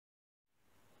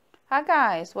Hi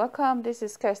guys, welcome. This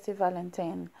is Kirsty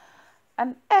Valentine.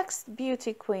 An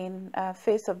ex-beauty queen,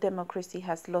 face of democracy,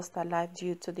 has lost her life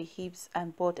due to the hips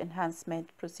and butt enhancement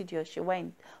procedure she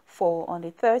went for on the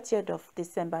 30th of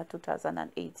December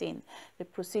 2018. The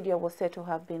procedure was said to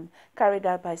have been carried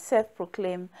out by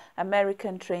self-proclaimed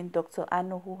American-trained Dr.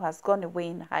 Anu, who has gone away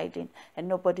in hiding, and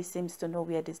nobody seems to know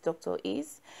where this doctor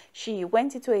is. She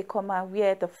went into a coma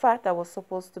where the fat that was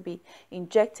supposed to be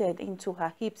injected into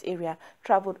her hips area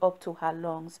traveled up to her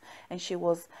lungs, and she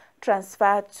was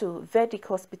transferred to Vedic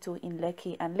Hospital in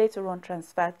Lekki and later on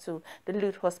transferred to the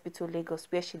LUTH Hospital, Lagos,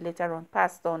 where she later on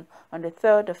passed on the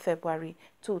 3rd of February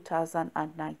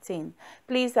 2019.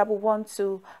 Please, I would want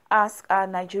to ask our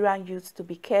Nigerian youth to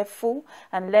be careful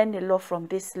and learn a lot from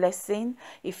this lesson.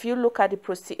 If you look at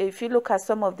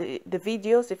some of the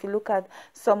videos, if you look at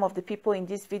some of the people in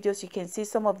these videos, you can see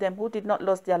some of them who did not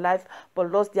lose their life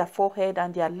but lost their forehead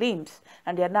and their limbs,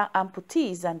 and they are now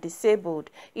amputees and disabled.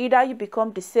 Either you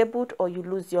become disabled or you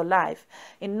lose your life.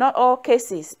 In not all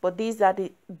cases, but these are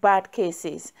the bad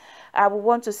cases. I would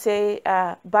want to say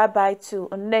bye-bye to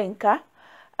NNEKA.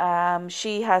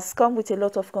 She has come with a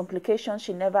lot of complications.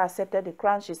 She never accepted the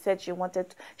crown. She said she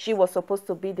was supposed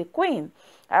to be the queen.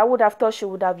 I would have thought she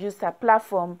would have used her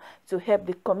platform to help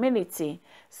the community.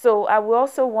 So I will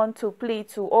also want to plead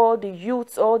to all the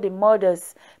youths, all the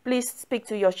mothers, please speak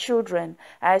to your children.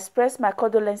 I express my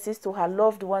condolences to her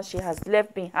loved ones she has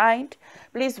left behind.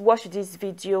 Please watch this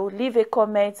video, leave a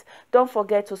comment. Don't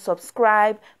forget to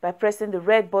subscribe by pressing the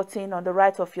red button on the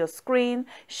right of your screen.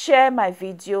 Share my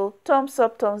video, thumbs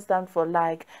up, thumbs down for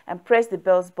like, and press the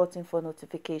bells button for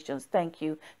notifications. Thank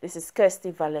you. This is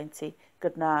Kirsty Valentine.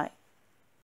 Good night.